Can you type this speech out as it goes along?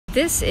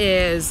This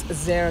is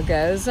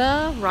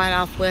Zaragoza, right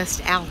off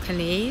West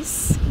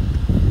Alcanese.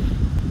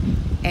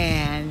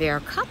 And there are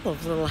a couple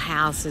of little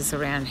houses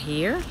around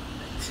here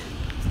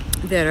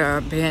that are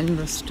been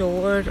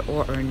restored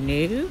or are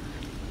new.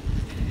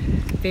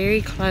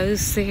 Very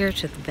close there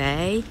to the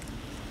bay.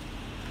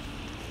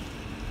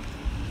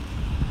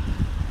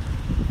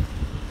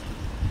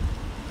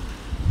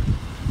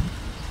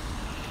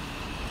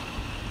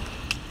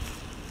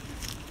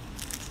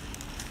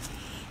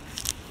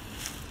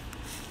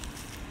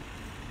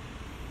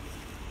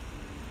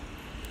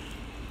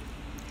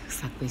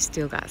 Looks like we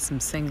still got some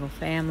single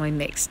family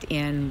mixed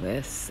in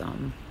with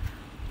some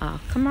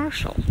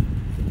commercial.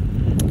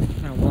 I'm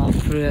gonna walk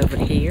through over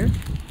here,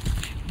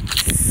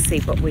 see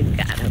what we've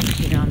got over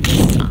here on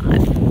this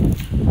side.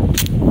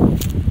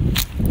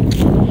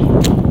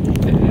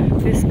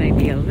 This may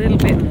be a little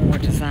bit more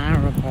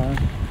desirable.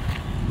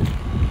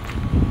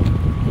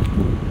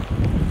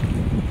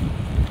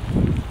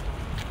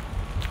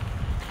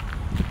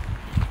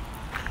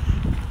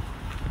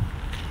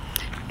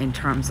 In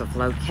terms of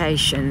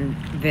location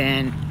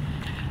than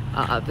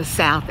the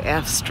South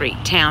F Street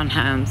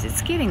townhomes.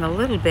 It's getting a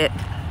little bit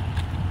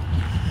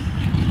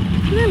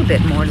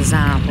more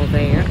desirable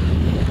there,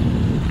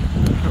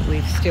 but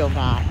we've still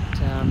got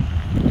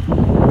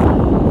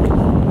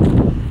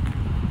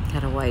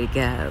a way to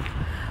go.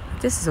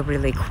 This is a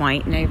really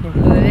quaint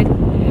neighborhood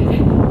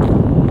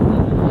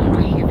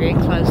right here, very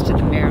close to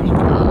the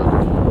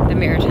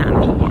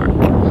Maritime Park.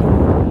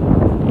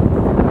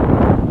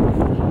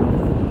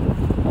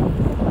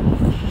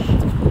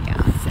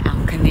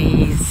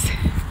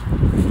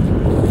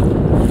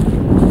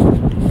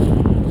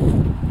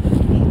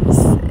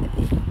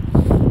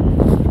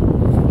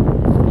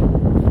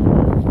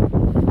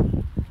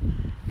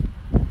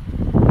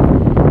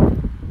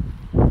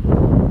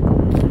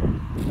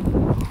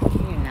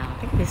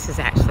 This is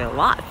actually a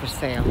lot for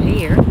sale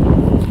here.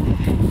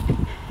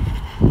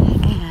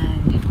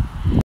 And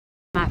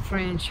my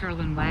friend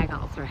Sherlyn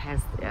Wagalter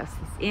has this.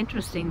 It's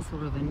interesting,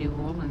 sort of a New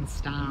Orleans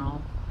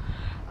style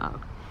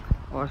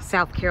or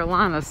South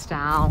Carolina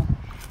style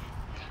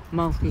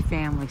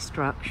multi-family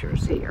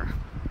structures here.